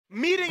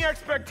Meeting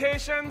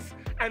expectations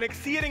and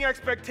exceeding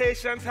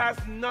expectations has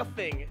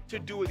nothing to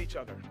do with each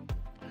other.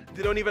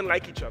 They don't even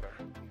like each other.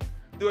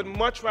 They would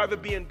much rather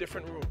be in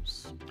different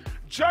rooms.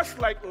 Just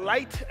like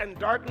light and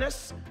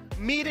darkness,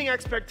 meeting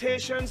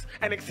expectations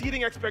and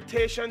exceeding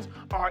expectations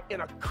are in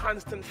a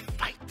constant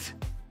fight.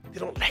 They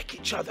don't like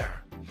each other.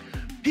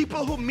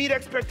 People who meet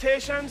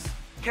expectations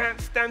can't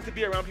stand to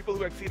be around people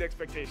who exceed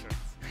expectations.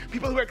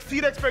 People who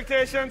exceed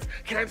expectations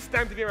can't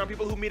stand to be around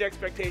people who meet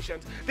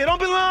expectations. They don't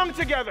belong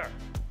together.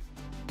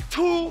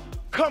 Two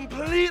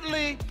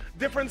completely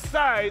different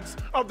sides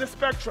of the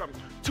spectrum.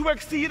 To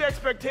exceed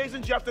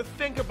expectations, you have to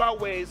think about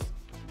ways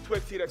to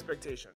exceed expectations.